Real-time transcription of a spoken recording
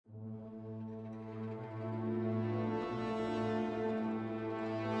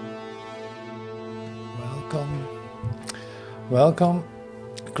welcome. Welcome.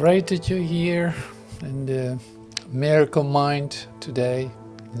 Great that you're here in the Miracle Mind today,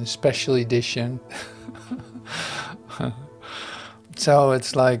 in a special edition. So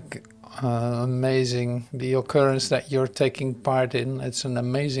it's like amazing, the occurrence that you're taking part in. It's an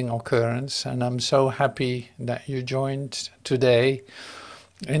amazing occurrence, and I'm so happy that you joined today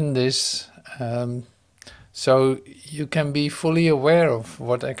in this. So you can be fully aware of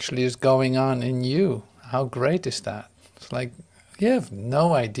what actually is going on in you. How great is that? It's like you have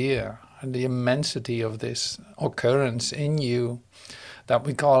no idea the immensity of this occurrence in you that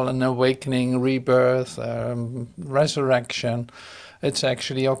we call an awakening, rebirth, resurrection. It's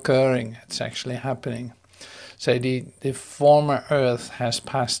actually occurring. It's actually happening. Say the former earth has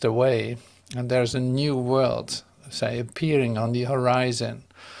passed away and there's a new world, say, appearing on the horizon.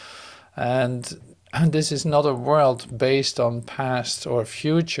 And this is not a world based on past or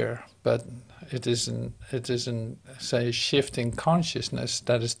future, but it is an say, shift in consciousness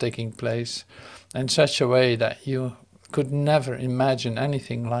that is taking place in such a way that you could never imagine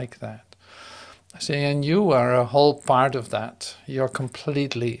anything like that. See, and you are a whole part of that. You're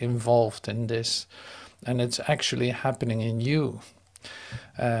completely involved in this, and it's actually happening in you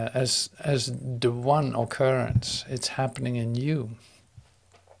as the one occurrence. It's happening in you.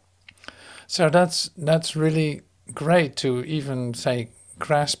 So that's really great to even say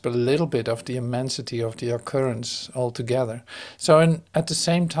grasp a little bit of the immensity of the occurrence altogether. So at the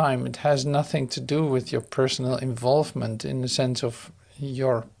same time, it has nothing to do with your personal involvement in the sense of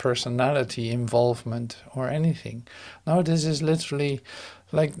your personality involvement or anything. No, this is literally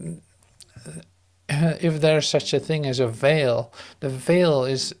like if there's such a thing as a veil, the veil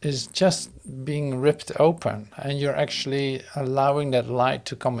is just being ripped open, and you're actually allowing that light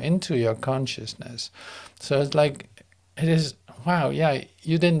to come into your consciousness. So it's like, it is, wow, yeah,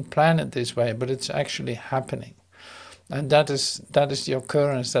 you didn't plan it this way, but it's actually happening. And that is the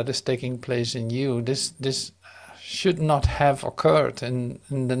occurrence that is taking place in you. This should not have occurred in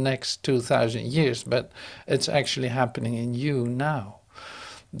the next 2,000 years, but it's actually happening in you now.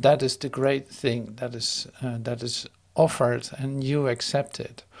 That is the great thing that is offered, and you accept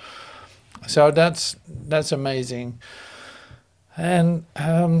it. So that's amazing. And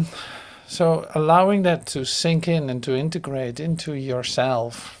so allowing that to sink in and to integrate into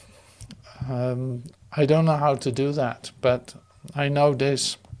yourself. I don't know how to do that, but I know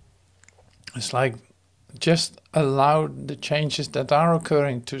this. It's like just allow the changes that are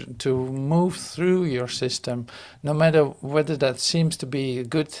occurring to move through your system, no matter whether that seems to be a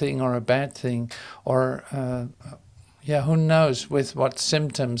good thing or a bad thing, or yeah, who knows with what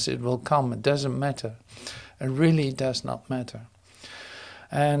symptoms it will come. It doesn't matter. It really does not matter.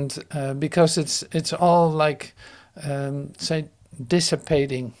 And because it's all like say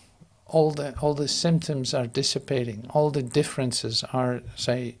dissipating, all the symptoms are dissipating, all the differences are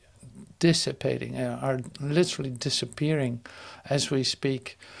say dissipating, are literally disappearing as we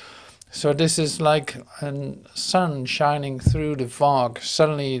speak. So this is like a sun shining through the fog.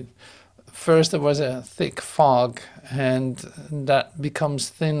 Suddenly, first there was a thick fog, and that becomes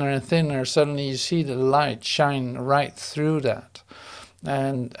thinner and thinner. Suddenly you see the light shine right through that,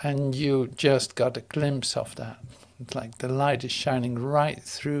 and you just got a glimpse of that. It's like the light is shining right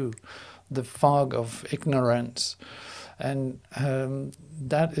through the fog of ignorance. And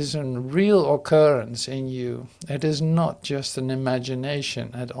that is a real occurrence in you. It is not just an imagination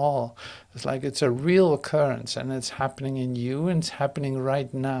at all. It's like it's a real occurrence, and it's happening in you, and it's happening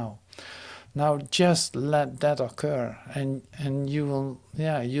right now. Now just let that occur, and you will,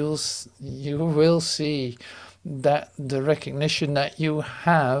 yeah, you will see that the recognition that you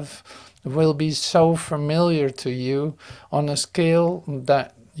have will be so familiar to you on a scale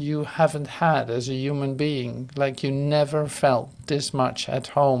that you haven't had as a human being. Like you never felt this much at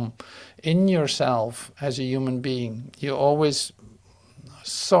home in yourself as a human being. You always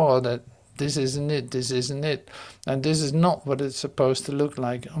saw that this isn't it, and this is not what it's supposed to look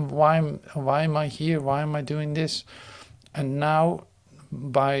like. Why am I here? Why am I doing this? And now,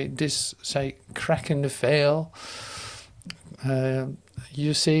 by this, say, crack in the veil,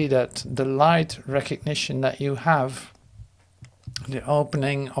 you see that the light recognition that you have, the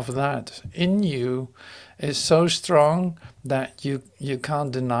opening of that in you, is so strong that you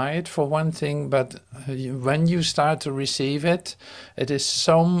can't deny it, for one thing, but when you start to receive it, it is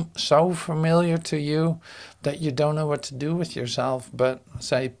so familiar to you that you don't know what to do with yourself, but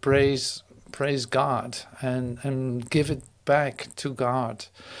say praise God and give it back to God.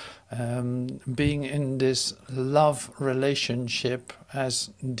 Being in this love relationship as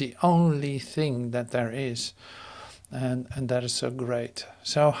the only thing that there is. And that is so great.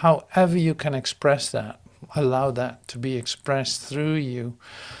 So however you can express that, allow that to be expressed through you.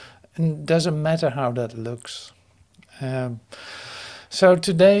 And it doesn't matter how that looks. So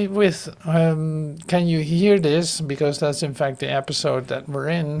today with Can You Hear This? Because that's in fact the episode that we're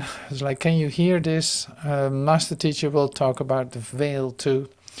in. It's like, can you hear this? Master Teacher will talk about the veil too.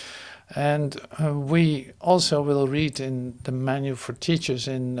 And we also will read in the Manual for Teachers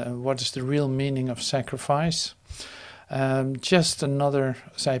in What is the Real Meaning of Sacrifice. Just another,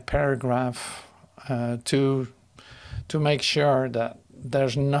 say, paragraph to make sure that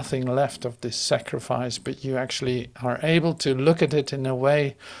there's nothing left of this sacrifice, but you actually are able to look at it in a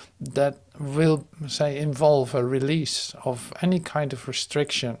way that will, say, involve a release of any kind of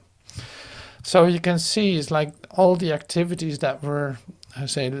restriction. So you can see it's like all the activities that we're, I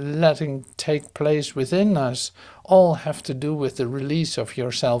say, letting take place within us all have to do with the release of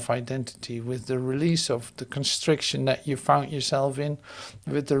your self-identity, with the release of the constriction that you found yourself in,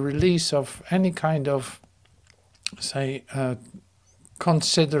 with the release of any kind of, say,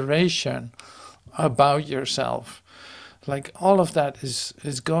 consideration about yourself. Like all of that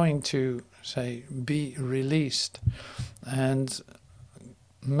is going to, say, be released, and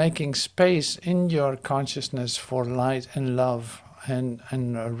making space in your consciousness for light and love and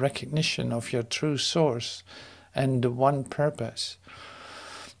a recognition of your true source and the one purpose.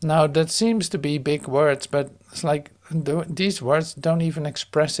 Now that seems to be big words, but it's like these words don't even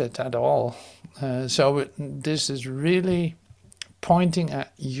express it at all. So this is really pointing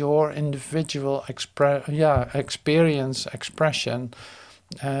at your individual experience, expression.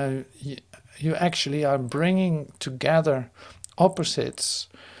 You actually are bringing together opposites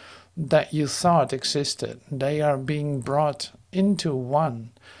that you thought existed. They are being brought into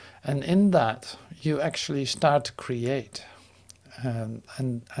one, and in that you actually start to create.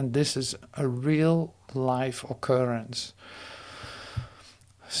 And this is a real life occurrence.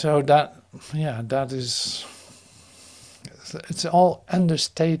 So that is, it's all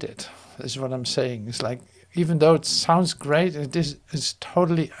understated, is what I'm saying. It's like, even though it sounds great, it's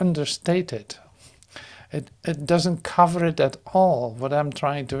totally understated. It doesn't cover it at all, what I'm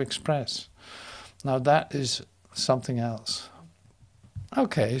trying to express. Now that is something else.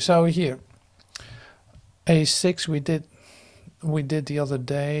 Okay, so here, A6 we did the other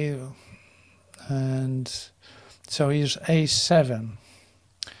day, and so here's A7.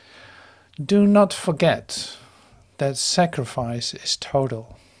 Do not forget that sacrifice is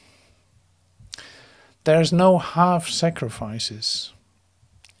total. There's no half sacrifices.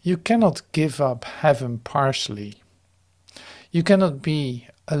 You cannot give up heaven partially. You cannot be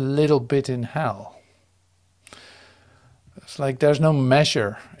a little bit in hell. It's like there's no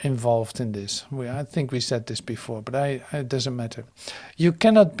measure involved in this. I think we said this before, but it doesn't matter. You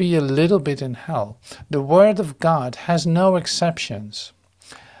cannot be a little bit in hell. The Word of God has no exceptions.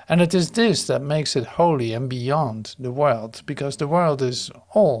 And it is this that makes it holy and beyond the world, because the world is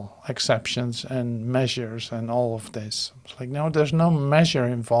all exceptions and measures and all of this. It's like, no, there's no measure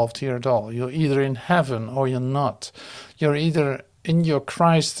involved here at all. You're either in heaven or you're not. You're either in your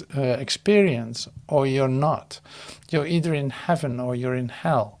Christ experience or you're not. You're either in heaven or you're in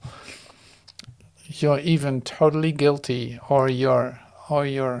hell. You're even totally guilty or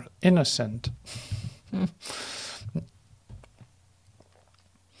you're innocent.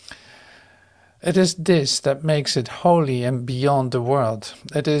 It is this that makes it holy and beyond the world.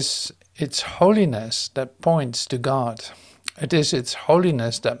 It is its holiness that points to God. It is its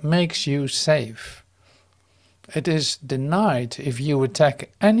holiness that makes you safe. It is denied if you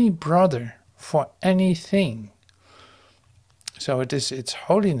attack any brother for anything. So it is its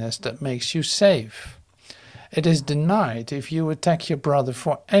holiness that makes you safe. It is denied if you attack your brother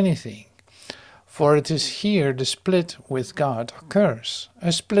for anything. For it is here the split with God occurs,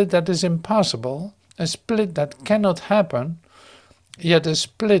 a split that is impossible, a split that cannot happen, yet a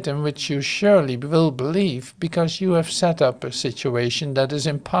split in which you surely will believe because you have set up a situation that is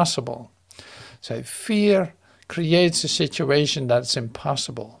impossible. So fear creates a situation that's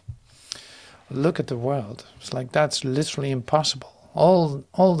impossible. Look at the world. It's like that's literally impossible.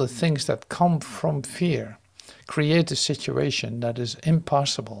 All the things that come from fear create a situation that is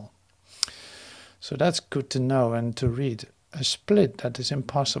impossible. So that's good to know and to read. A split that is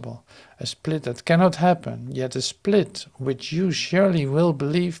impossible. A split that cannot happen, yet a split which you surely will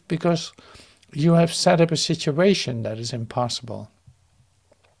believe because you have set up a situation that is impossible.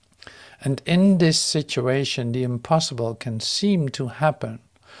 And in this situation, the impossible can seem to happen.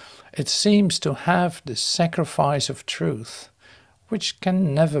 It seems to have the sacrifice of truth, which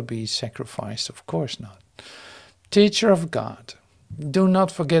can never be sacrificed, of course not. Teacher of God, do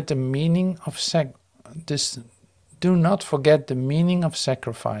not forget the meaning of sacrifice,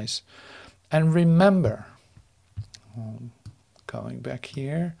 and remember Going back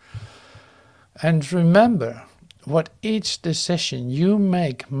here. And remember what each decision you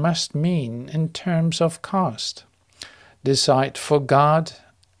make must mean in terms of cost. Decide for God,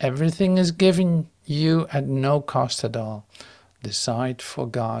 everything is given you at no cost at all. Decide for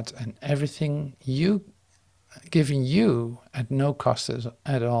God and everything given you at no cost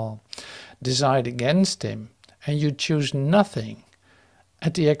at all. Decide against Him and you choose nothing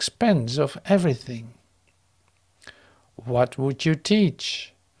at the expense of everything. What would you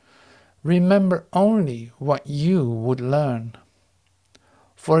teach? Remember only what you would learn.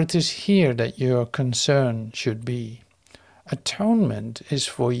 For it is here that your concern should be. Atonement is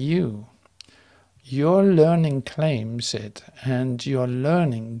for you. Your learning claims it, and your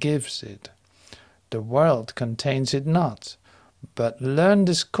learning gives it. The world contains it not, but learn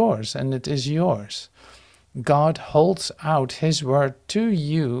this course and it is yours. God holds out His word to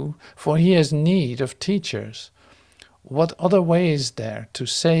you, for He has need of teachers. What other way is there to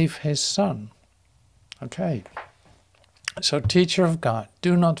save His Son? Okay. So, teacher of God,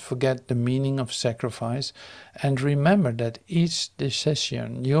 do not forget the meaning of sacrifice, and remember that each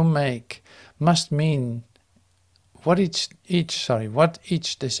decision you make must mean what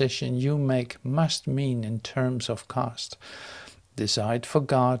each decision you make must mean in terms of cost. Decide for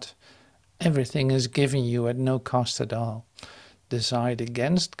God, everything is given you at no cost at all. Decide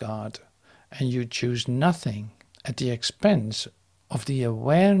against God, and you choose nothing at the expense of the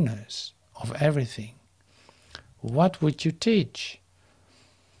awareness of everything. What would you teach?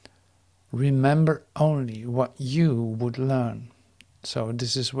 Remember only what you would learn. So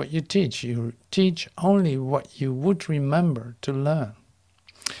this is what you teach. You teach only what you would remember to learn.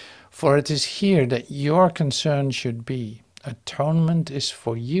 For it is here that your concern should be. Atonement is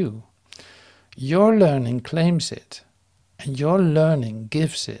for you. Your learning claims it, and your learning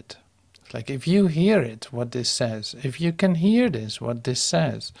gives it. Like if you hear it, what this says, if you can hear this, what this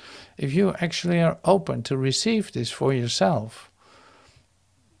says, if you actually are open to receive this for yourself,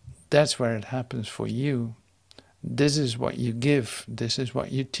 that's where it happens for you. This is what you give, this is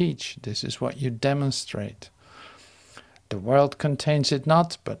what you teach, this is what you demonstrate. The world contains it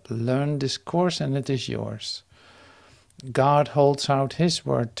not, but learn this course and it is yours. God holds out His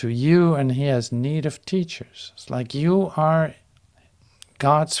word to you and He has need of teachers. It's like you are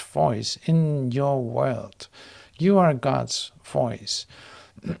God's voice in your world. You are God's voice.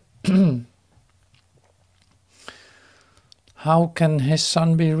 How can His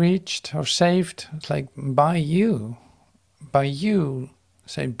Son be reached or saved? It's like by you. By you,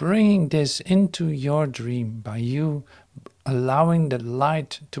 say, bringing this into your dream. By you allowing the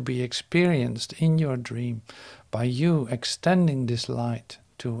light to be experienced in your dream. By you extending this light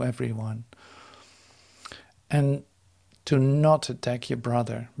to everyone. And to not attack your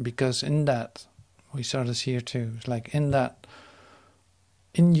brother, because in that, we saw this here too, it's like in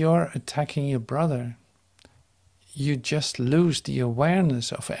your attacking your brother, you just lose the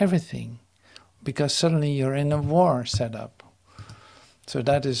awareness of everything, because suddenly you're in a war setup. So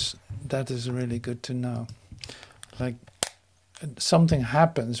that is really good to know. Like something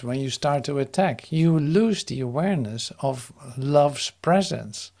happens when you start to attack, you lose the awareness of love's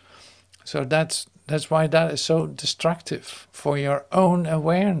presence. So that's why that is so destructive for your own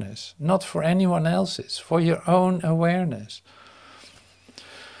awareness, not for anyone else's, for your own awareness.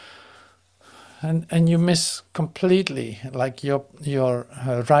 And you miss completely like your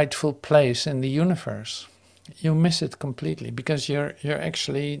rightful place in the universe. You miss it completely because you're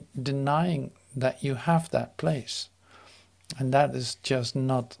actually denying that you have that place. And that is just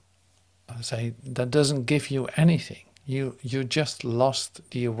not, that doesn't give you anything. You just lost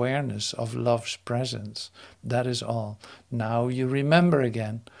the awareness of love's presence. That is all. Now you remember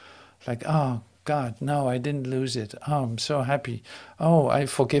again. Like, oh, God, no, I didn't lose it. Oh, I'm so happy. Oh, I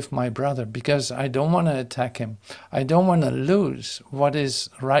forgive my brother because I don't want to attack him. I don't want to lose what is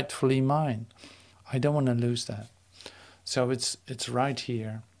rightfully mine. I don't want to lose that. So it's right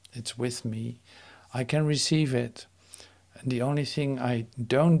here. It's with me. I can receive it. And the only thing I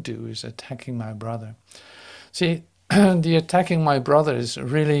don't do is attacking my brother. See, the attacking my brother is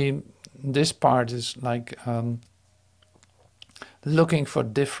really, this part is like looking for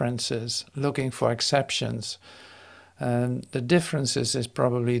differences, looking for exceptions. The differences is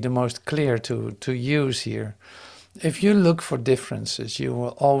probably the most clear to use here. If you look for differences, you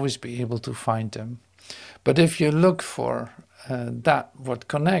will always be able to find them. But if you look for that what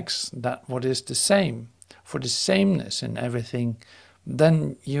connects, that what is the same, for the sameness in everything,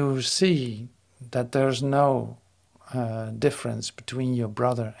 then you see that there's no difference between your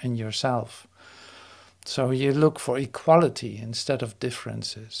brother and yourself. So you look for equality instead of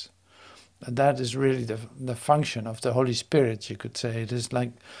differences. That is really the function of the Holy Spirit, you could say. It is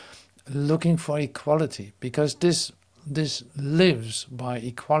like looking for equality, because this lives by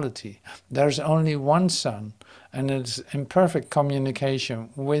equality. There's only one Son, and it's in perfect communication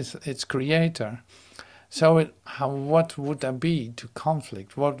with its Creator. So what would there be to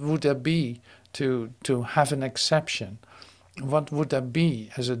conflict? What would there be to have an exception? What would there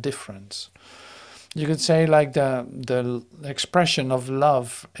be as a difference? You could say like the expression of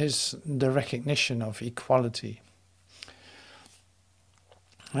love is the recognition of equality.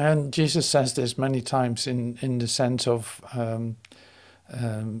 And Jesus says this many times in the sense of,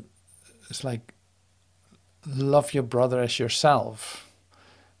 it's like, love your brother as yourself.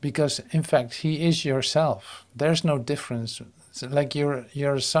 Because in fact, he is yourself. There's no difference. It's like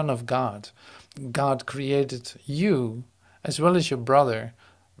you're a son of God. God created you as well as your brother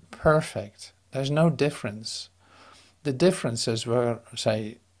perfect. There's no difference. The differences were,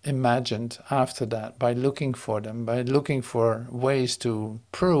 say, imagined after that by looking for them, by looking for ways to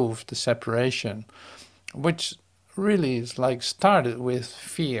prove the separation, which really is like started with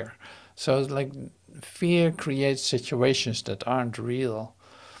fear. So it's like fear creates situations that aren't real.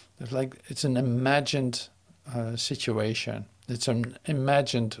 It's like it's an imagined situation. It's an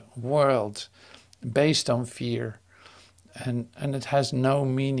imagined world based on fear, and it has no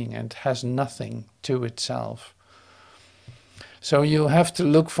meaning and has nothing to itself. So you have to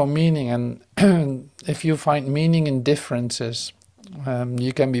look for meaning, and if you find meaning in differences,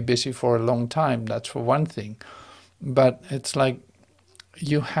 you can be busy for a long time, that's for one thing. But it's like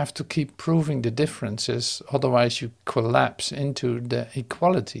you have to keep proving the differences, otherwise you collapse into the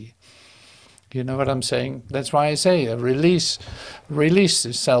equality. You know what I'm saying? That's why I say release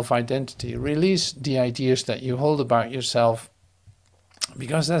the self-identity, release the ideas that you hold about yourself,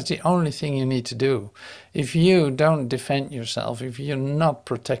 because that's the only thing you need to do. If you don't defend yourself, if you're not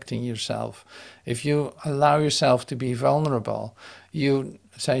protecting yourself, if you allow yourself to be vulnerable, you,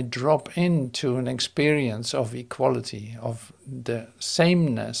 say, drop into an experience of equality, of the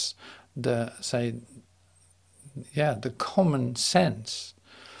sameness, the common sense,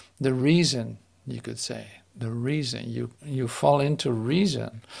 the reason, you could say. The reason, you fall into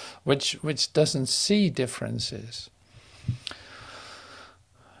reason, which doesn't see differences.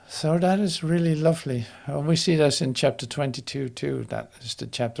 So that is really lovely. We see this in chapter 22 too. That is the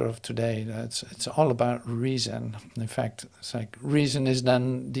chapter of today. It's all about reason. In fact, it's like reason is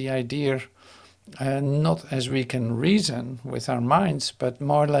then the idea, not as we can reason with our minds, but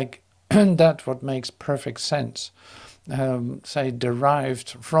more like that what makes perfect sense. Say derived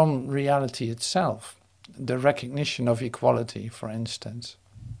from reality itself. The recognition of equality, for instance.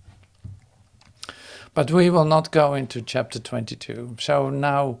 But we will not go into chapter 22. So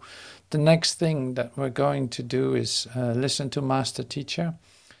now the next thing that we're going to do is listen to Master Teacher.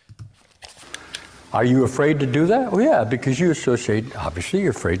 Are you afraid to do that? Well, yeah, because you associate, obviously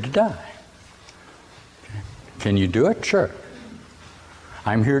you're afraid to die. Can you do it? Sure.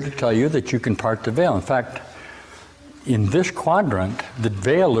 I'm here to tell you that you can part the veil. In fact, in this quadrant, the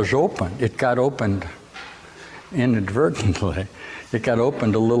veil is open. It got opened inadvertently. It got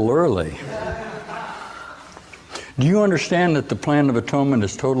opened a little early. Do you understand that the plan of atonement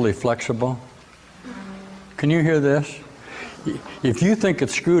is totally flexible? Can you hear this? If you think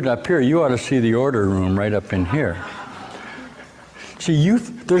it's screwed up here, you ought to see the order room right up in here. See,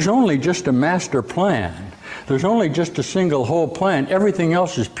 there's only just a master plan. There's only just a single whole plan. Everything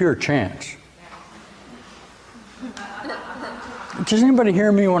else is pure chance. Does anybody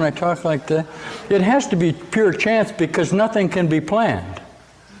hear me when I talk like that? It has to be pure chance because nothing can be planned.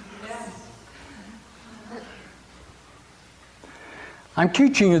 I'm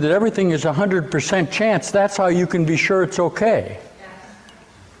teaching you that everything is 100% chance. That's how you can be sure it's okay.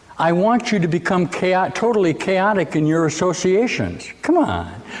 I want you to become totally chaotic in your associations. Come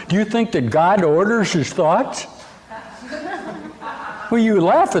on. Do you think that God orders his thoughts? Well, you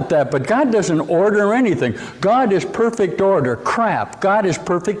laugh at that, but God doesn't order anything. God is perfect order. Crap. God is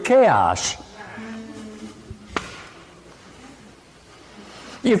perfect chaos.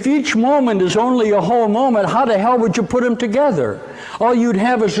 If each moment is only a whole moment, how the hell would you put them together? All you'd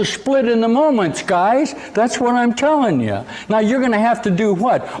have is a split in the moments, guys. That's what I'm telling you. Now you're going to have to do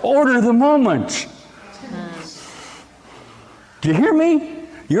what? Order the moments. Do you hear me?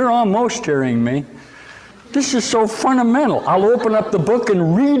 You're almost hearing me. This is so fundamental. I'll open up the book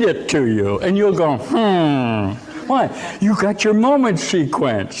and read it to you, and you'll go, Why? You got your moments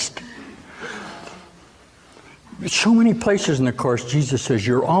sequenced. So many places in the Course, Jesus says,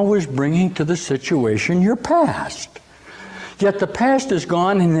 you're always bringing to the situation your past. Yet the past is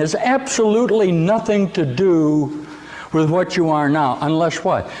gone and has absolutely nothing to do with what you are now, unless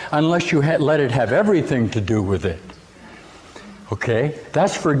what? Unless you let it have everything to do with it. Okay?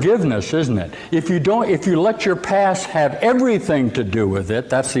 That's forgiveness, isn't it? If you let your past have everything to do with it,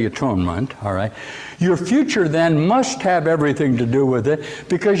 that's the atonement, all right? Your future then must have everything to do with it,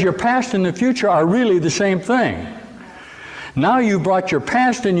 because your past and the future are really the same thing. Now you brought your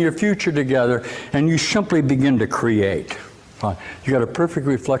past and your future together, and you simply begin to create. You got a perfect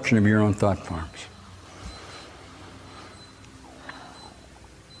reflection of your own thought forms.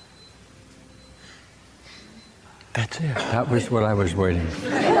 That's it. That was what I was waiting for.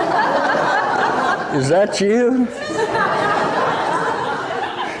 Is that you?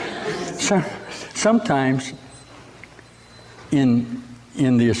 Sometimes in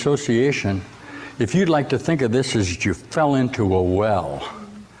the association, if you'd like to think of this as you fell into a well,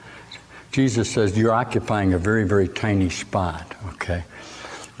 Jesus says you're occupying a very, very tiny spot, okay?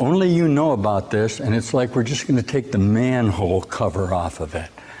 Only you know about this, and it's like we're just going to take the manhole cover off of it.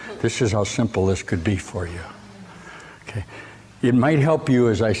 This is how simple this could be for you. Okay. It might help you,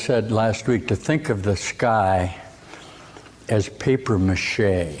 as I said last week, to think of the sky as paper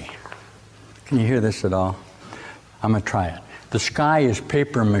mache. Can you hear this at all? I'm going to try it. The sky is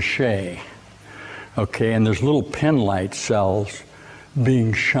paper mache, okay, and there's little pen light cells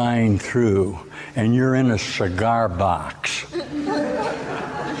being shined through, and you're in a cigar box.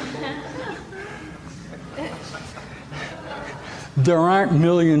 There aren't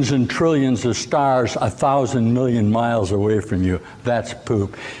millions and trillions of stars 1,000 million miles away from you. That's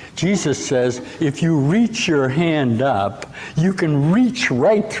poop. Jesus says, if you reach your hand up, you can reach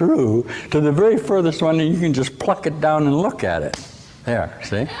right through to the very furthest one, and you can just pluck it down and look at it. There,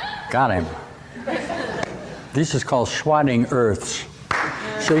 see? Got him. This is called swatting earths.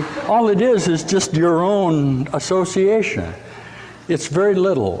 See, all it is just your own association. It's very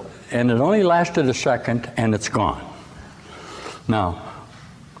little, and it only lasted a second, and it's gone. Now,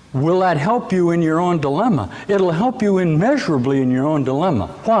 will that help you in your own dilemma? It'll help you immeasurably in your own dilemma.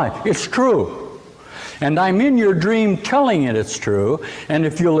 Why? It's true. And I'm in your dream telling it it's true, and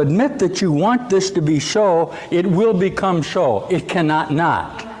if you'll admit that you want this to be so, it will become so. It cannot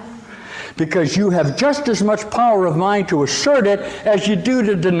not. Because you have just as much power of mind to assert it as you do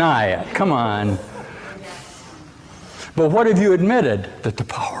to deny it. Come on. But what have you admitted? That the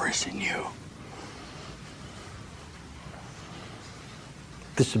power is in you.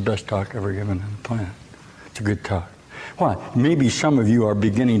 This is the best talk ever given on the planet. It's a good talk. Why? Maybe some of you are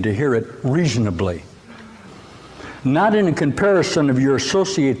beginning to hear it reasonably. Not in a comparison of your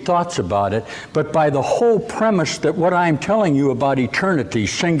associate thoughts about it, but by the whole premise that what I'm telling you about eternity,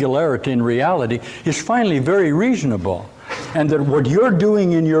 singularity, and reality is finally very reasonable. And that what you're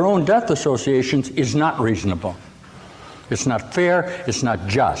doing in your own death associations is not reasonable. It's not fair, it's not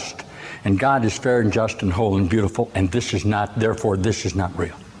just. And God is fair and just and whole and beautiful, and this is not, therefore this is not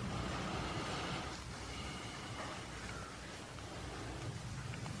real.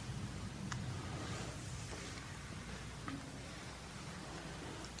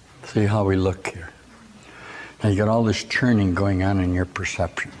 See how we look here. Now you got all this churning going on in your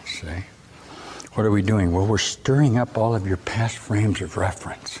perceptions, see? What are we doing? Well, we're stirring up all of your past frames of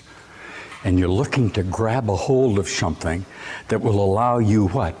reference. And you're looking to grab a hold of something that will allow you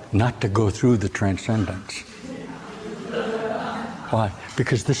what? Not to go through the transcendence. Why?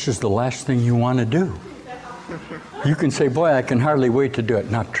 Because this is the last thing you want to do. You can say, boy, I can hardly wait to do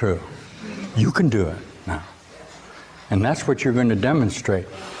it. Not true. You can do it now. And that's what you're going to demonstrate.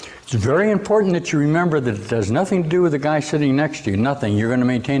 It's very important that you remember that it has nothing to do with the guy sitting next to you. Nothing. You're going to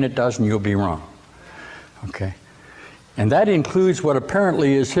maintain it does, and you'll be wrong. Okay? And that includes what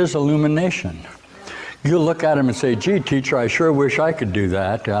apparently is his illumination. You'll look at him and say, gee, teacher, I sure wish I could do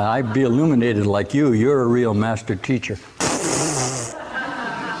that. I'd be illuminated like you. You're a real master teacher.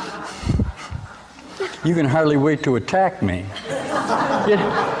 You can hardly wait to attack me.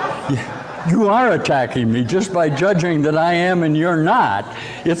 You are attacking me just by judging that I am and you're not.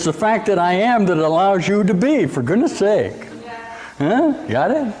 It's the fact that I am that allows you to be, for goodness sake. Huh?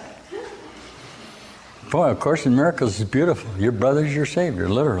 Got it? Boy, A Course in Miracles is beautiful. Your brother's your Savior,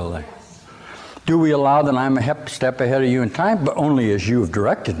 literally. Do we allow that I'm a step ahead of you in time? But only as you have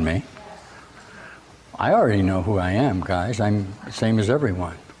directed me. I already know who I am, guys. I'm the same as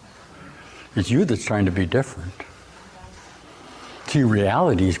everyone. It's you that's trying to be different. See,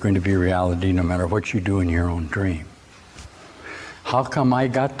 reality is going to be reality no matter what you do in your own dream. How come I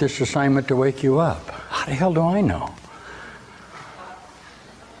got this assignment to wake you up? How the hell do I know?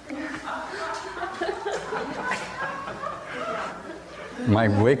 My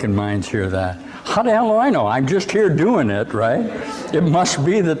awakened minds hear that. How the hell do I know? I'm just here doing it, right? It must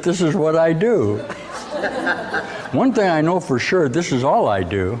be that this is what I do. One thing I know for sure, this is all I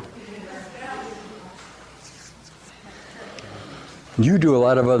do. You do a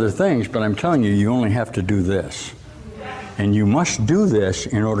lot of other things, but I'm telling you, you only have to do this. And you must do this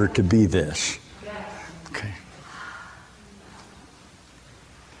in order to be this. Okay.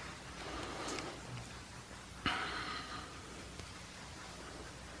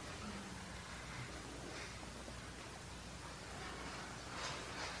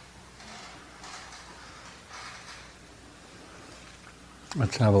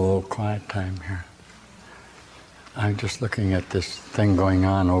 Let's have a little quiet time here. I'm just looking at this thing going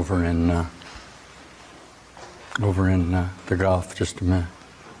on over in the Gulf. Just a minute.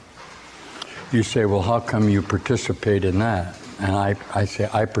 You say, well, how come you participate in that? And I say,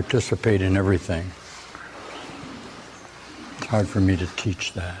 I participate in everything. It's hard for me to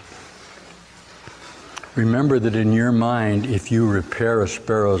teach that. Remember that in your mind, if you repair a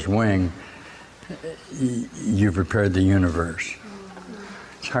sparrow's wing, you've repaired the universe.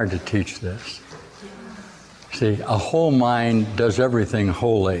 It's hard to teach this. See, a whole mind does everything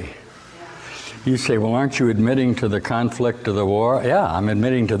wholly. You say, well, aren't you admitting to the conflict of the war? Yeah, I'm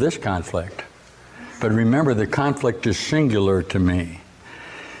admitting to this conflict. But remember, the conflict is singular to me.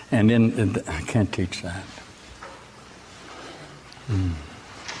 And I can't teach that.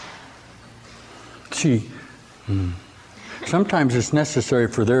 See, sometimes it's necessary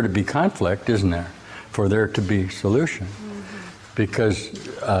for there to be conflict, isn't there? For there to be solution. Because,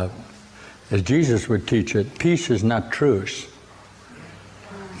 as Jesus would teach it, peace is not truce.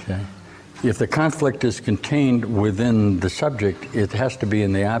 Okay? If the conflict is contained within the subject, it has to be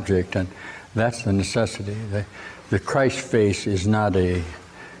in the object, and that's the necessity. The Christ face is not a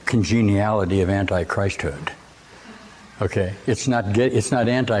congeniality of anti-Christhood. Okay? It's not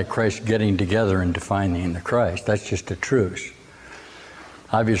anti-Christ getting together and defining the Christ. That's just a truce.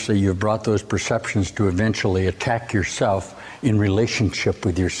 Obviously, you've brought those perceptions to eventually attack yourself in relationship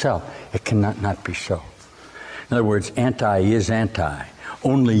with yourself. It cannot not be so. In other words, anti is anti.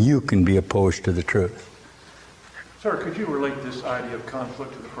 Only you can be opposed to the truth. Sir, could you relate this idea of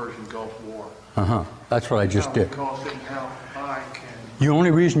conflict to the Persian Gulf War? That's what I just did. How I can... The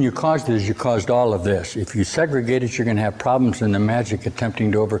only reason you caused it is you caused all of this. If you segregate it, you're going to have problems in the magic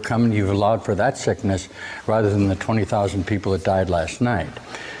attempting to overcome it. You've allowed for that sickness rather than the 20,000 people that died last night.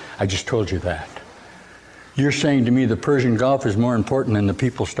 I just told you that. You're saying to me the Persian Gulf is more important than the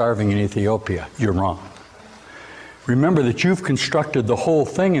people starving in Ethiopia. You're wrong. Remember that you've constructed the whole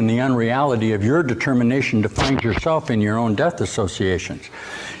thing in the unreality of your determination to find yourself in your own death associations.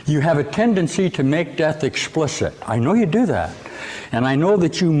 You have a tendency to make death explicit. I know you do that. And I know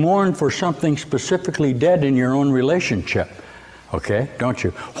that you mourn for something specifically dead in your own relationship. Okay, don't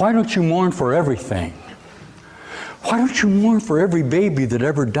you? Why don't you mourn for everything? Why don't you mourn for every baby that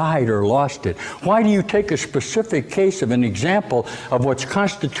ever died or lost it? Why do you take a specific case of an example of what's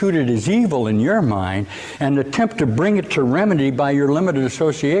constituted as evil in your mind and attempt to bring it to remedy by your limited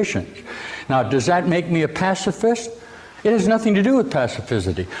associations? Now, does that make me a pacifist? It has nothing to do with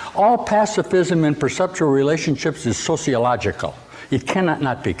pacifism. All pacifism in perceptual relationships is sociological. It cannot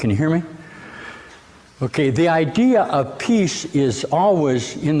not be. Can you hear me? Okay, the idea of peace is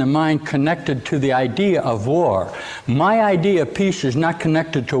always in the mind connected to the idea of war. My idea of peace is not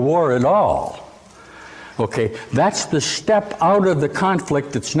connected to war at all. Okay, that's the step out of the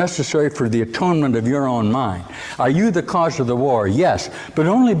conflict that's necessary for the atonement of your own mind. Are you the cause of the war? Yes, but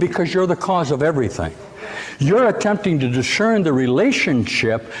only because you're the cause of everything. You're attempting to discern the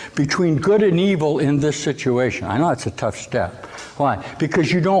relationship between good and evil in this situation. I know it's a tough step. Why?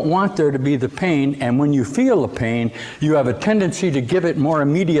 Because you don't want there to be the pain, and when you feel the pain, you have a tendency to give it more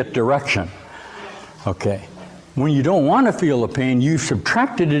immediate direction. Okay. When you don't want to feel the pain, you've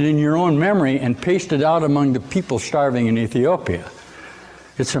subtracted it in your own memory and pasted it out among the people starving in Ethiopia.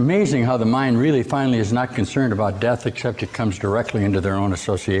 It's amazing how the mind really finally is not concerned about death except it comes directly into their own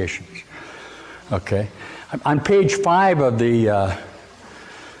associations. Okay. On page 5 of the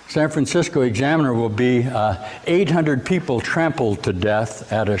San Francisco Examiner will be 800 people trampled to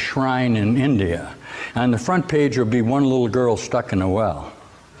death at a shrine in India. On the front page will be one little girl stuck in a well.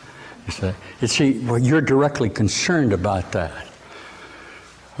 You see, well, you're directly concerned about that.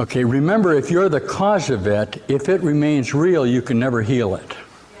 Okay, remember, if you're the cause of it, if it remains real, you can never heal it.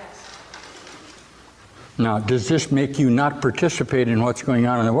 Yes. Now, does this make you not participate in what's going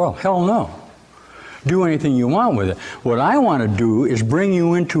on in the world? Hell no. Do anything you want with it. What I want to do is bring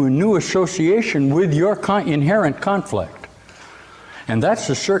you into a new association with your inherent conflict. And that's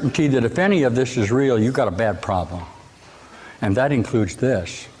the certainty that if any of this is real, you've got a bad problem. And that includes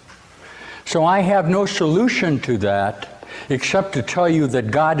this. So I have no solution to that except to tell you that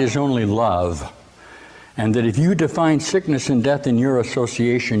God is only love. And that if you define sickness and death in your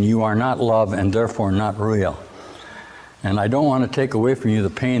association, you are not love and therefore not real. And I don't want to take away from you the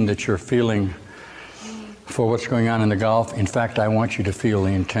pain that you're feeling for what's going on in the Gulf. In fact, I want you to feel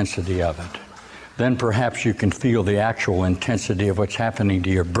the intensity of it. Then perhaps you can feel the actual intensity of what's happening to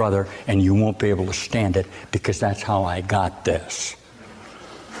your brother, and you won't be able to stand it, because that's how I got this.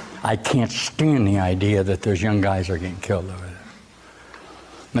 I can't stand the idea that there's young guys that are getting killed over there.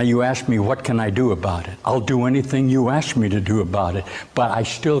 Now you ask me, what can I do about it? I'll do anything you ask me to do about it, but I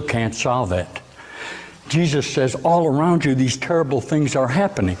still can't solve it. Jesus says all around you these terrible things are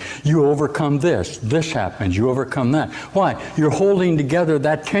happening. You overcome this, this happens, you overcome that. Why? You're holding together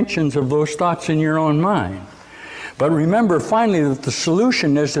that tensions of those thoughts in your own mind. But remember finally that the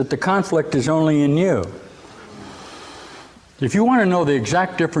solution is that the conflict is only in you. If you want to know the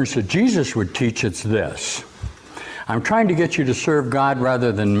exact difference that Jesus would teach, it's this. I'm trying to get you to serve God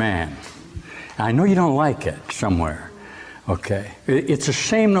rather than man. I know you don't like it somewhere. Okay. It's the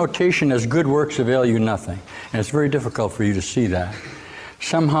same notation as good works avail you nothing. And it's very difficult for you to see that.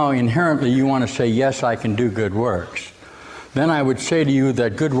 Somehow inherently you want to say, yes, I can do good works. Then I would say to you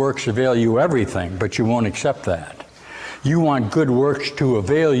that good works avail you everything, but you won't accept that. You want good works to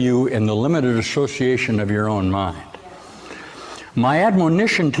avail you in the limited association of your own mind. My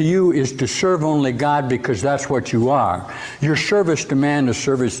admonition to you is to serve only God, because that's what you are. Your service to man is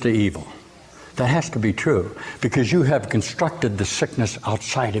service to evil. That has to be true, because you have constructed the sickness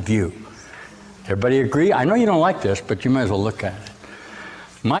outside of you. Everybody agree? I know you don't like this, but you might as well look at it.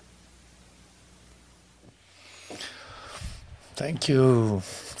 Thank you.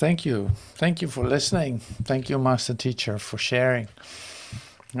 Thank you. Thank you for listening. Thank you, Master Teacher, for sharing.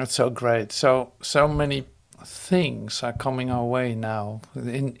 That's so great. So many things are coming our way now,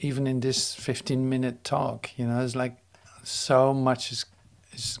 even in this 15-minute talk. You know, it's like so much is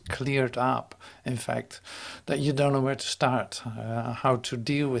cleared up, in fact, that you don't know where to start, how to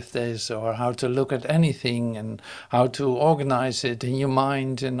deal with this, or how to look at anything, and how to organize it in your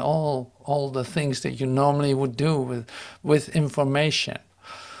mind, and all the things that you normally would do with information.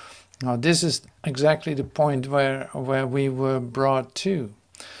 Now, this is exactly the point where we were brought to.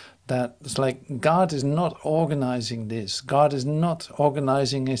 That it's like God is not organizing this. God is not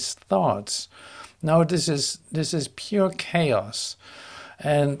organizing his thoughts. No, this is pure chaos.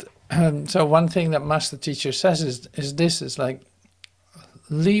 And so one thing that Master Teacher says is like,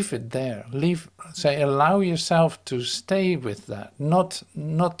 leave it there. Allow yourself to stay with that, not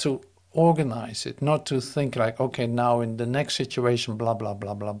to organize it, not to think like, okay, now in the next situation, blah, blah,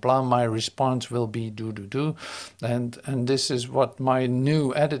 blah, blah, blah, my response will be do, and this is what my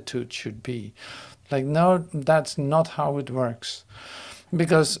new attitude should be. Like, no, that's not how it works.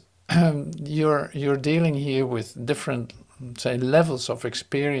 Because you're dealing here with different, say, levels of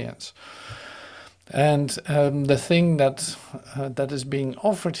experience. And the thing that is being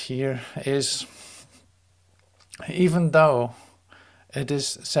offered here is, even though it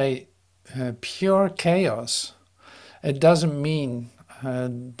is, say, pure chaos, it doesn't mean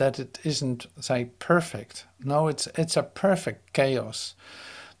that it isn't, say, perfect. No, it's a perfect chaos.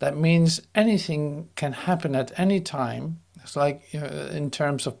 That means anything can happen at any time. It's like in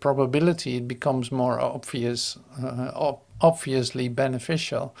terms of probability, it becomes more obviously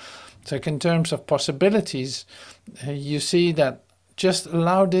beneficial. So in terms of possibilities, you see that just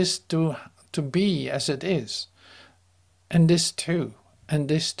allow this to be as it is, and this too, and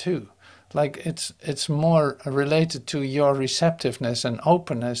this too. Like it's more related to your receptiveness and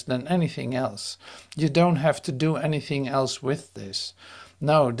openness than anything else. You don't have to do anything else with this.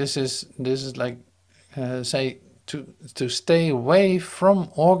 No, this is like say to stay away from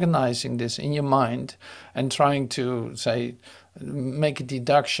organizing this in your mind and trying to, say, make a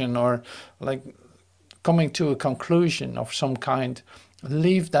deduction or like coming to a conclusion of some kind.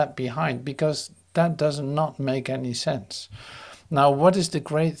 Leave that behind, because that does not make any sense. Now, what is the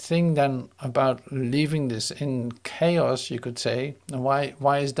great thing then about leaving this in chaos, you could say? And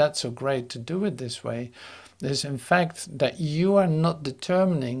why is that so great to do it this way? Is in fact that you are not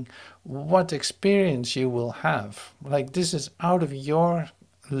determining what experience you will have. Like, this is out of your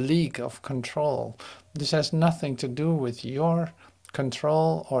league of control. This has nothing to do with your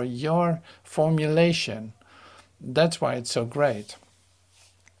control or your formulation. That's why it's so great.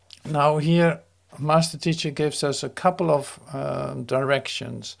 Now here, Master Teacher gives us a couple of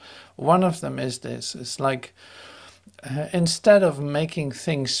directions. One of them is this. It's like, instead of making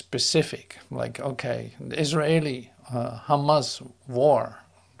things specific, like, okay, the Israeli-Hamas war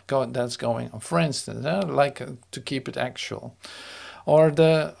that's going on, for instance, to keep it actual. Or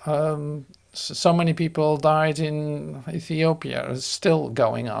so many people died in Ethiopia, it's still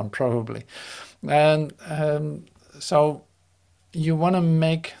going on probably. And so you want to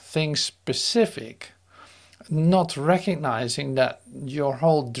make things specific, not recognizing that your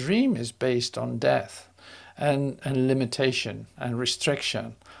whole dream is based on death and limitation and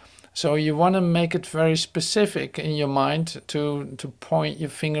restriction. So you want to make it very specific in your mind to point your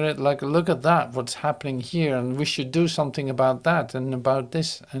finger at, like, look at that, what's happening here, and we should do something about that and about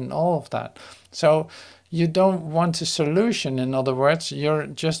this and all of that. So you don't want a solution. In other words, you're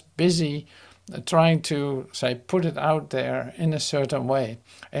just busy trying to, say, put it out there in a certain way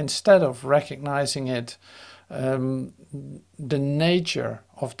instead of recognizing it, the nature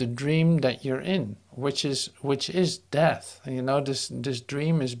of the dream that you're in, which is death. You know, this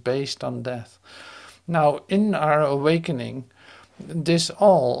dream is based on death. Now, in our awakening, this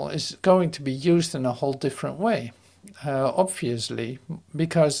all is going to be used in a whole different way, obviously,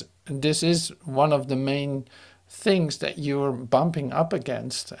 because this is one of the main things that you're bumping up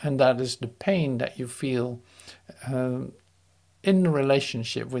against, and that is the pain that you feel in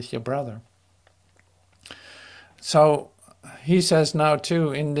relationship with your brother. So he says now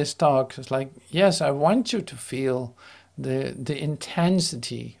too in this talk, it's like, yes, I want you to feel the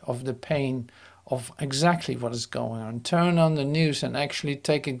intensity of the pain of exactly what is going on. Turn on the news and actually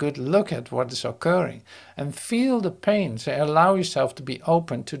take a good look at what is occurring and feel the pain. So allow yourself to be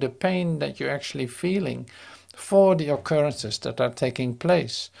open to the pain that you're actually feeling for the occurrences that are taking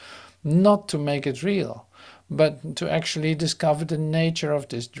place. Not to make it real, but to actually discover the nature of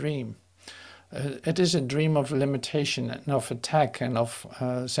this dream. It is a dream of limitation and of attack and of,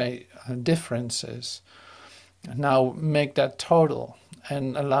 differences. Now make that total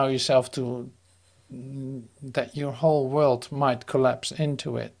and allow yourself to, that your whole world might collapse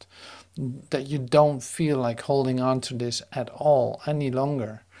into it. That you don't feel like holding on to this at all any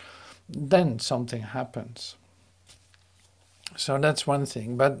longer. Then something happens. So that's one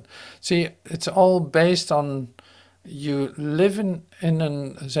thing. But see, it's all based on you live in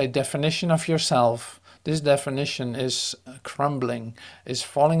a definition of yourself. This definition is crumbling, is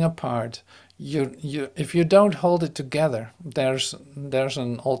falling apart. If you don't hold it together, there's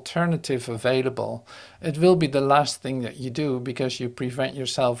an alternative available. It will be the last thing that you do, because you prevent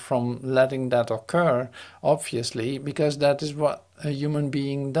yourself from letting that occur, obviously, because that is what a human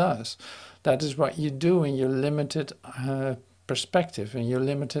being does. That is what you do in your limited perspective and your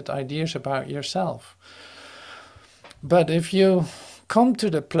limited ideas about yourself. But if you come to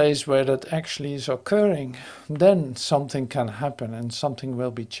the place where that actually is occurring, then something can happen and something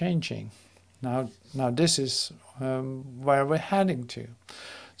will be changing. Now this is where we're heading to.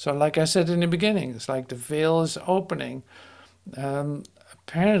 So like I said in the beginning, it's like the veil is opening.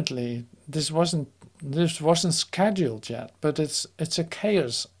 Apparently this wasn't scheduled yet, but it's a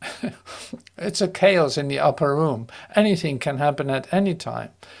chaos. It's a chaos in the upper room. Anything can happen at any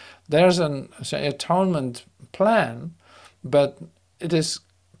time. There's an atonement plan, but it is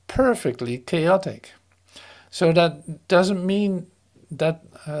perfectly chaotic. So that doesn't mean that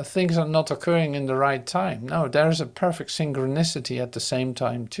things are not occurring in the right time. No, there's a perfect synchronicity at the same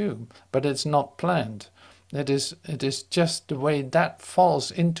time too, but it's not planned. It is just the way that falls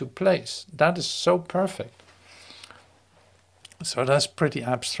into place. That is so perfect. So that's pretty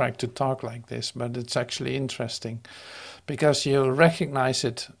abstract to talk like this, but it's actually interesting, because you recognize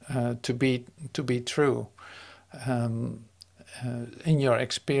it to be true. In your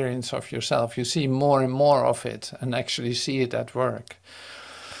experience of yourself, you see more and more of it and actually see it at work.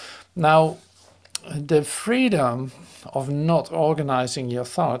 Now, the freedom of not organizing your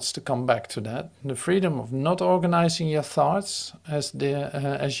thoughts, to come back to that, the freedom of not organizing your thoughts as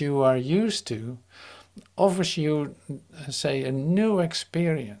you are used to, offers you, say, a new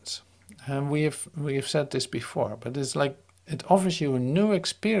experience. And we have said this before, but it's like it offers you a new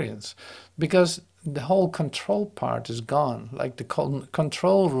experience, because the whole control part is gone. Like the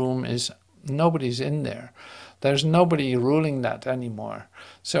control room is, nobody's in there. There's nobody ruling that anymore.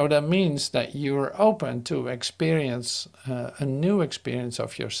 So that means that you're open to experience a new experience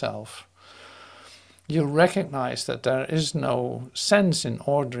of yourself. You recognize that there is no sense in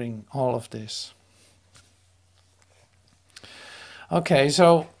ordering all of this. Okay,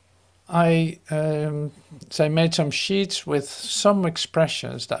 so I made some sheets with some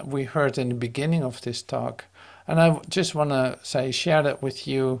expressions that we heard in the beginning of this talk, and I just want to share that with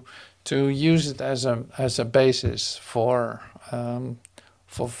you to use it as a basis for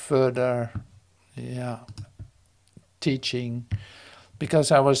further teaching,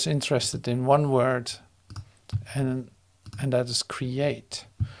 because I was interested in one word, and that is create.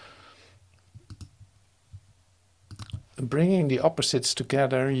 Bringing the opposites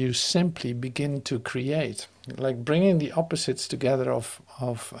together, you simply begin to create. Like bringing the opposites together of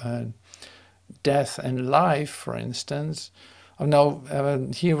death and life, for instance. Oh no,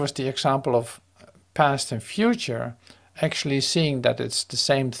 here was the example of past and future. Actually seeing that it's the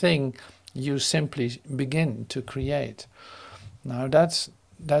same thing, you simply begin to create. Now that's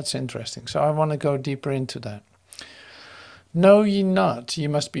interesting. So I want to go deeper into that. Know ye not, ye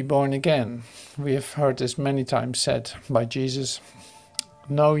must be born again. We have heard this many times said by Jesus.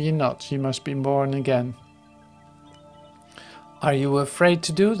 Know ye not, ye must be born again. Are you afraid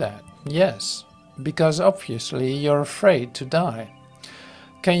to do that? Yes, because obviously you're afraid to die.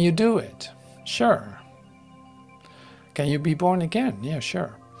 Can you do it? Sure. Can you be born again? Yeah,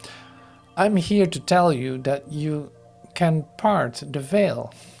 sure. I'm here to tell you that you can part the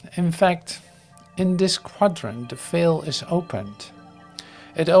veil. In fact, in this quadrant, the veil is opened.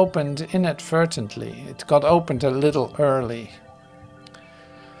 It opened inadvertently. It got opened a little early.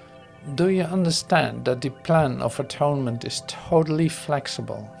 Do you understand that the plan of atonement is totally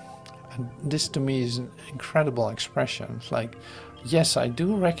flexible? And this to me is an incredible expression. It's like, yes, I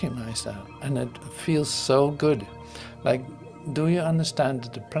do recognize that. And it feels so good. Like, do you understand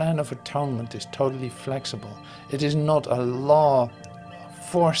that the plan of atonement is totally flexible? It is not a law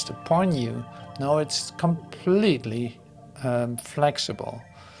forced upon you. No, it's completely flexible.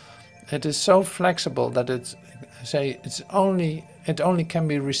 It is so flexible that it only can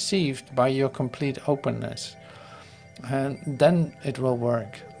be received by your complete openness, and then it will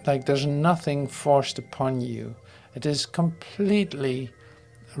work. Like, there's nothing forced upon you. It is completely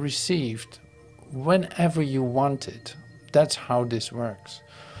received whenever you want it. That's how this works.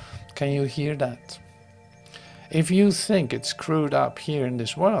 Can you hear that? If you think it's screwed up here in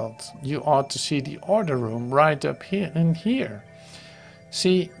this world, you ought to see the order room right up here and here.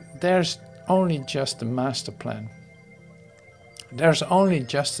 See, there's only just a master plan. There's only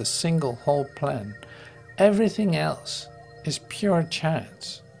just a single whole plan. Everything else is pure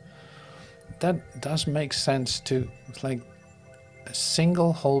chance. That does make sense too. It's like a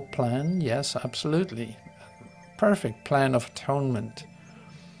single whole plan, yes, absolutely. Perfect plan of atonement.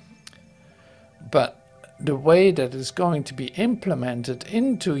 But the way that it's going to be implemented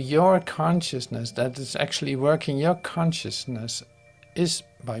into your consciousness, that is actually working your consciousness, is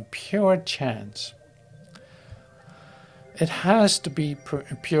by pure chance. It has to be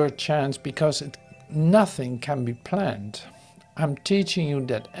pure chance because nothing can be planned. I'm teaching you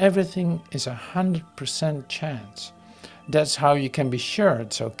that everything is 100% chance. That's how you can be sure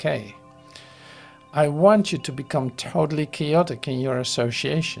it's okay. I want you to become totally chaotic in your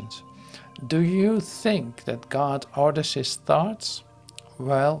associations. Do you think that God orders his thoughts?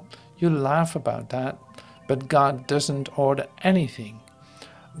 Well, you laugh about that, but God doesn't order anything.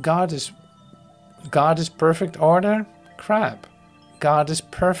 God is perfect order? Crap. God is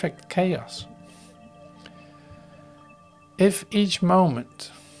perfect chaos. If each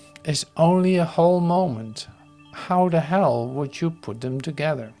moment is only a whole moment, how the hell would you put them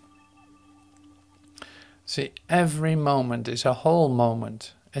together? See, every moment is a whole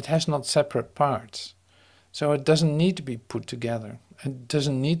moment. It has not separate parts. So it doesn't need to be put together. It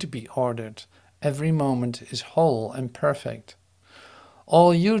doesn't need to be ordered. Every moment is whole and perfect.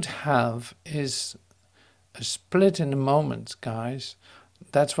 All you'd have is a split in the moment, guys.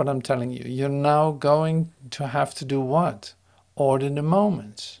 That's what I'm telling you. You're now going to have to do what? Order the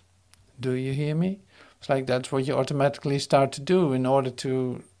moments. Do you hear me? It's like that's what you automatically start to do in order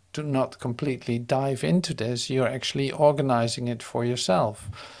to not completely dive into this. You're actually organizing it for yourself.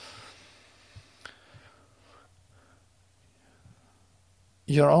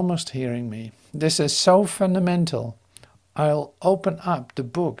 You're almost hearing me. This is so fundamental. I'll open up the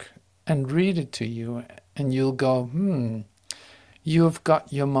book and read it to you, and you'll go, you've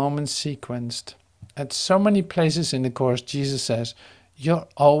got your moments sequenced. At so many places in the Course, Jesus says, you're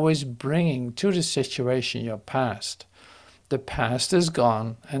always bringing to the situation your past. The past is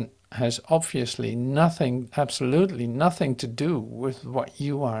gone and has obviously nothing, absolutely nothing to do with what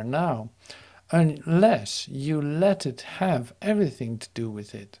you are now, unless you let it have everything to do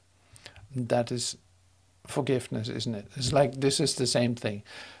with it. That is forgiveness, isn't it? It's like this is the same thing.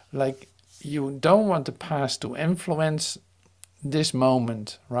 Like you don't want the past to influence this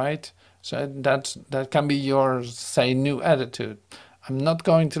moment, right? So that can be your, say, new attitude. I'm not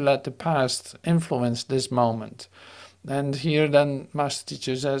going to let the past influence this moment. And here then Master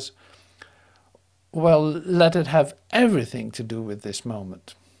Teacher says, well, let it have everything to do with this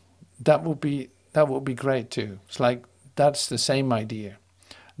moment. That would be great too. It's like that's the same idea.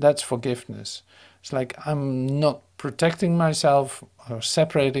 That's forgiveness. It's like I'm not protecting myself or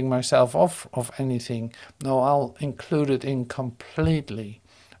separating myself off of anything. No, I'll include it in completely,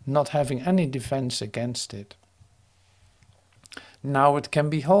 not having any defense against it. Now it can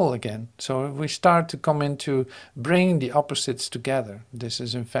be whole again. So we start to come into bringing the opposites together. This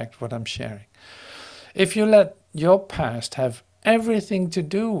is in fact what I'm sharing. If you let your past have everything to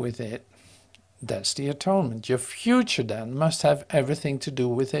do with it, that's the atonement. Your future then must have everything to do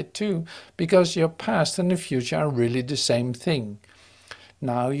with it too, because your past and the future are really the same thing.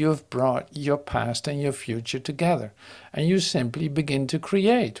 Now you've brought your past and your future together, and you simply begin to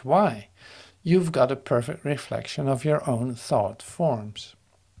create. Why? You've got a perfect reflection of your own thought forms.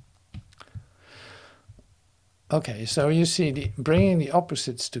 Okay, so you see, bringing the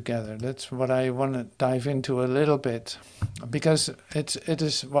opposites together, that's what I want to dive into a little bit, because it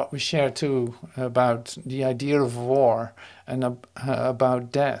is what we share too about the idea of war and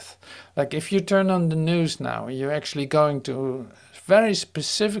about death. Like if you turn on the news now, you're actually going to very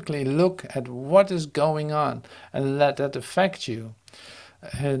specifically look at what is going on and let that affect you.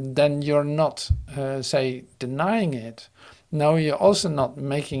 And then you're not, say, denying it. No, you're also not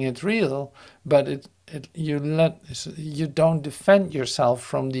making it real, but you don't defend yourself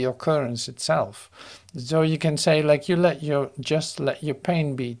from the occurrence itself. So you can say, like, just let your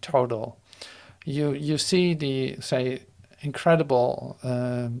pain be total. You see the, say, incredible,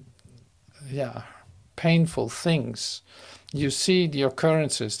 painful things. You see the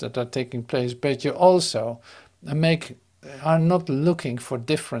occurrences that are taking place, but you also are not looking for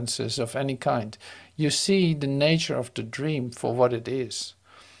differences of any kind. You see the nature of the dream for what it is.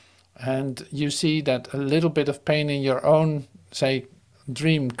 And you see that a little bit of pain in your own, say,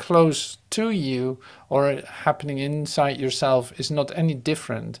 dream close to you or happening inside yourself is not any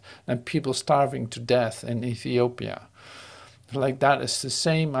different than people starving to death in Ethiopia. Like that is the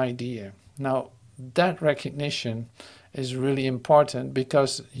same idea. Now, that recognition is really important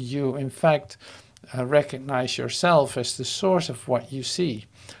because you, in fact, recognize yourself as the source of what you see.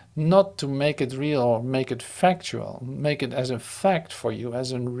 Not to make it real or make it factual, make it as a fact for you,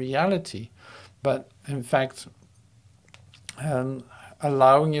 as a reality, but in fact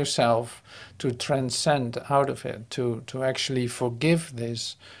allowing yourself to transcend out of it, to actually forgive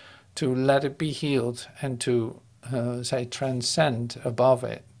this, to let it be healed, and to, say, transcend above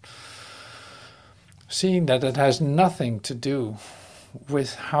it. Seeing that it has nothing to do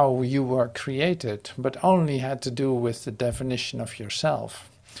with how you were created, but only had to do with the definition of yourself.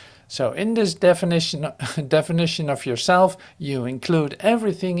 So in this definition of yourself, you include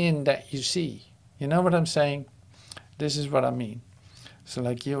everything in that you see. You know what I'm saying? This is what I mean. So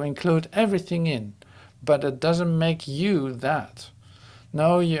like you include everything in, but it doesn't make you that.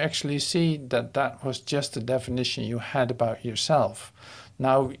 No, you actually see that that was just the definition you had about yourself.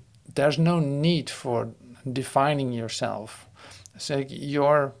 Now, there's no need for defining yourself. So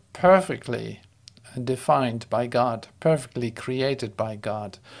you're perfectly defined by God, perfectly created by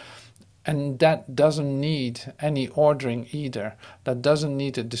God. And that doesn't need any ordering either. That doesn't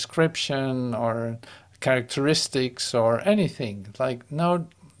need a description or characteristics or anything. Like, no,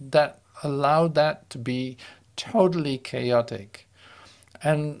 allow that to be totally chaotic.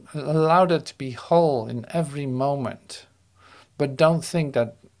 And allow that to be whole in every moment. But don't think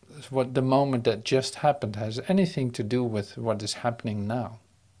that what the moment that just happened has anything to do with what is happening now.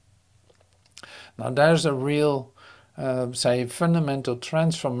 Now there's a real say, fundamental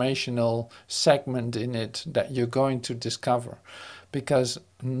transformational segment in it that you're going to discover, because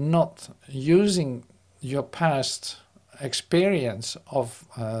not using your past experience of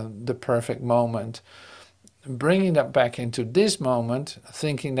the perfect moment, bringing that back into this moment,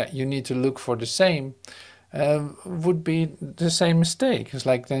 thinking that you need to look for the same, would be the same mistake. It's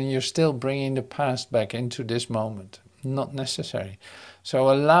like then you're still bringing the past back into this moment. Not necessary. So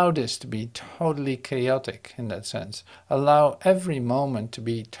allow this to be totally chaotic in that sense. Allow every moment to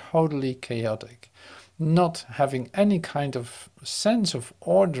be totally chaotic. Not having any kind of sense of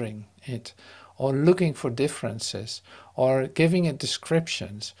ordering it, or looking for differences, or giving it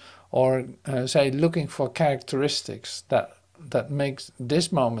descriptions, or say looking for characteristics that makes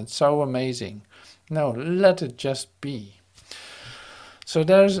this moment so amazing. No, let it just be. So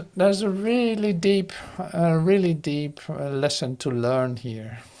there's a really deep lesson to learn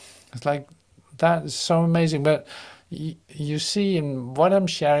here. It's like, that is so amazing. But you see in what I'm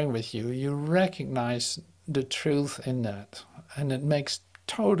sharing with you, you recognize the truth in that. And it makes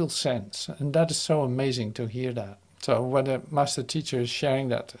total sense. And that is so amazing to hear that. So whether Master Teacher is sharing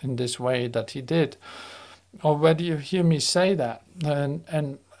that in this way that he did, or whether you hear me say that,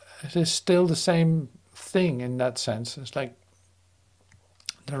 and it is still the same thing in that sense. It's like,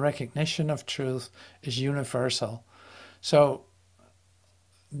 the recognition of truth is universal. So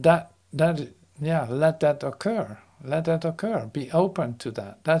let that occur. Let that occur. Be open to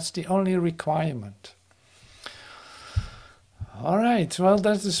that. That's the only requirement. All right, well,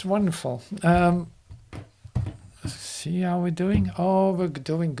 that is wonderful. See how we're doing? Oh, we're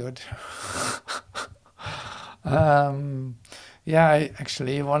doing good. Yeah, I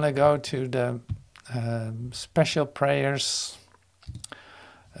actually want to go to the special prayers.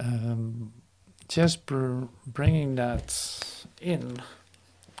 Just bringing that in.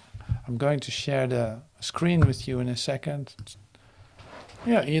 I'm going to share the screen with you in a second.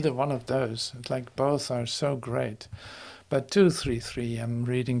 Yeah, either one of those. It's like both are so great. But 233, I'm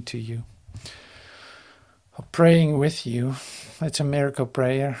reading to you. Praying with you. It's a miracle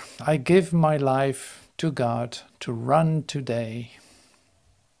prayer. I give my life to God to run today.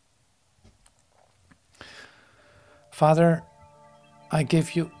 Father, I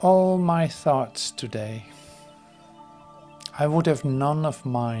give you all my thoughts today. I would have none of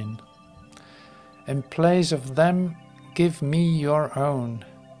mine. In place of them, give me your own.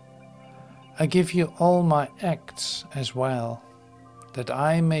 I give you all my acts as well, that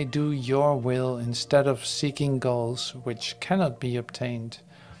I may do your will instead of seeking goals which cannot be obtained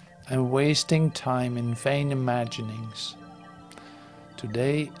and wasting time in vain imaginings.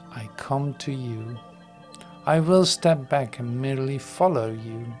 Today I come to you. I will step back and merely follow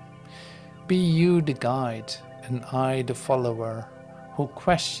you. Be you the guide and I the follower, who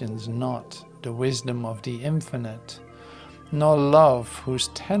questions not the wisdom of the infinite, nor love whose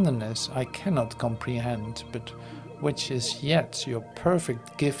tenderness I cannot comprehend, but which is yet your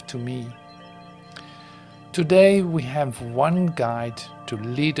perfect gift to me. Today we have one guide to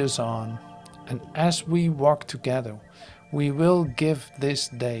lead us on, and as we walk together, we will give this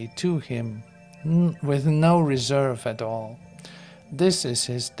day to him with no reserve at all. This is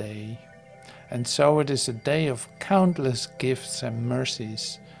his day, and so it is a day of countless gifts and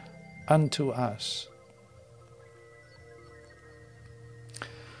mercies unto us.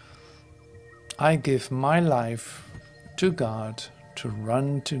 I give my life to God to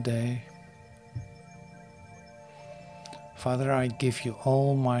run today. Father, I give you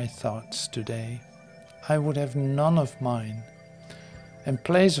all my thoughts today. I would have none of mine. In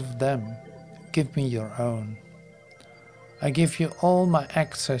place of them, give me your own. I give you all my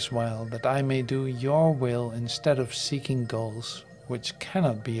acts as well, that I may do your will instead of seeking goals which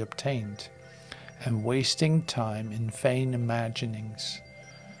cannot be obtained, and wasting time in vain imaginings.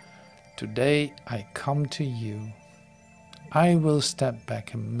 Today I come to you. I will step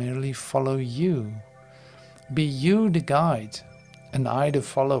back and merely follow you. Be you the guide, and I the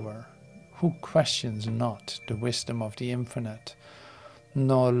follower, who questions not the wisdom of the infinite,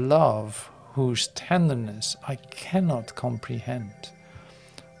 nor love whose tenderness I cannot comprehend,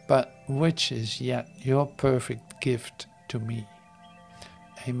 but which is yet your perfect gift to me.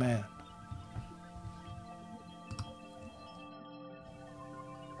 Amen.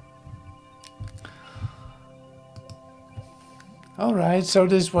 All right, so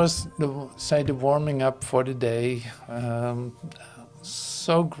this was the warming up for the day.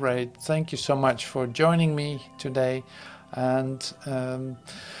 So great. Thank you so much for joining me today. And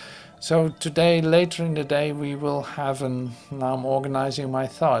so today, later in the day, we will have now I'm organizing my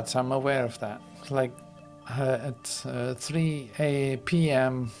thoughts. I'm aware of that. Like at 3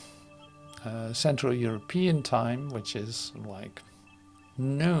 p.m. Central European time, which is like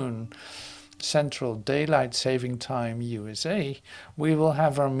noon Central Daylight Saving Time USA, we will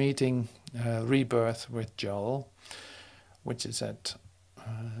have our meeting Rebirth with Joel, which is at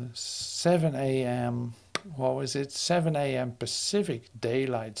 7 a.m. What was it? 7 a.m. Pacific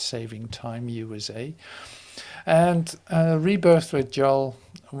Daylight Saving Time USA. And Rebirth with Joel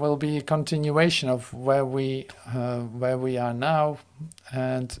will be a continuation of where we are now,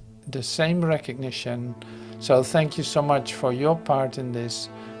 and the same recognition. So thank you so much for your part in this,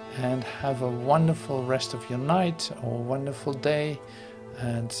 and have a wonderful rest of your night or wonderful day,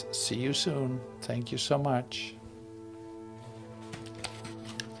 and see you soon. Thank you so much.